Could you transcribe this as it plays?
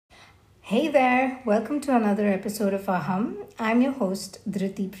Hey there, welcome to another episode of Aham. I'm your host,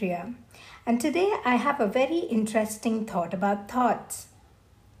 Dhriti Priya. And today I have a very interesting thought about thoughts.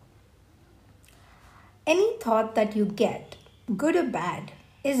 Any thought that you get, good or bad,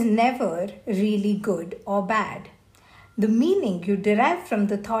 is never really good or bad. The meaning you derive from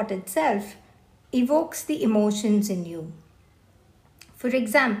the thought itself evokes the emotions in you. For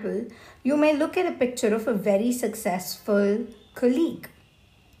example, you may look at a picture of a very successful colleague.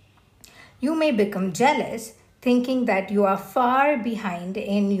 You may become jealous, thinking that you are far behind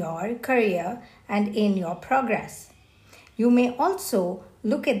in your career and in your progress. You may also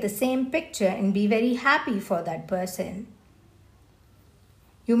look at the same picture and be very happy for that person.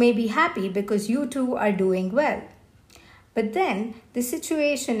 You may be happy because you too are doing well. But then the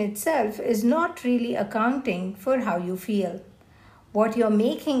situation itself is not really accounting for how you feel. What you're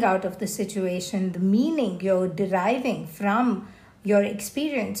making out of the situation, the meaning you're deriving from your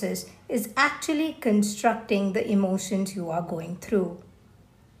experiences is actually constructing the emotions you are going through.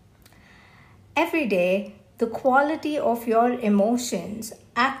 Every day, the quality of your emotions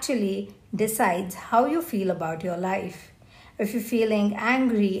actually decides how you feel about your life. If you're feeling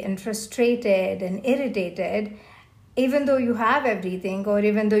angry and frustrated and irritated, even though you have everything or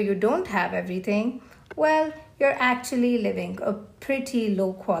even though you don't have everything, well, you're actually living a pretty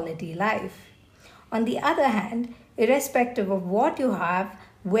low quality life. On the other hand, irrespective of what you have,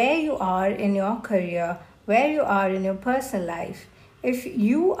 where you are in your career, where you are in your personal life, if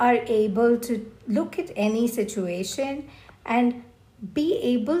you are able to look at any situation and be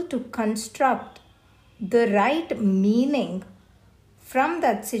able to construct the right meaning from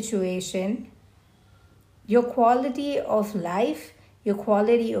that situation, your quality of life, your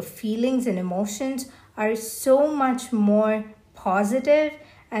quality of feelings and emotions are so much more positive,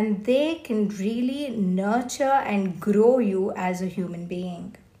 and they can really nurture and grow you as a human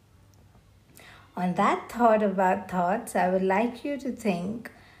being. On that thought about thoughts, I would like you to think,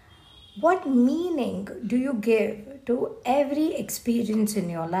 what meaning do you give to every experience in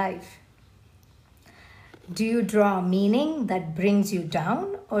your life? Do you draw a meaning that brings you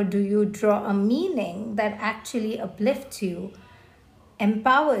down, or do you draw a meaning that actually uplifts you,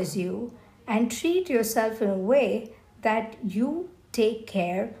 empowers you, and treat yourself in a way that you take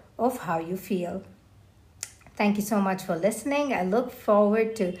care of how you feel? Thank you so much for listening. I look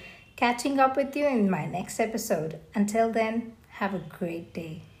forward to catching up with you in my next episode. Until then, have a great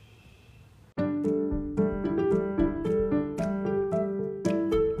day.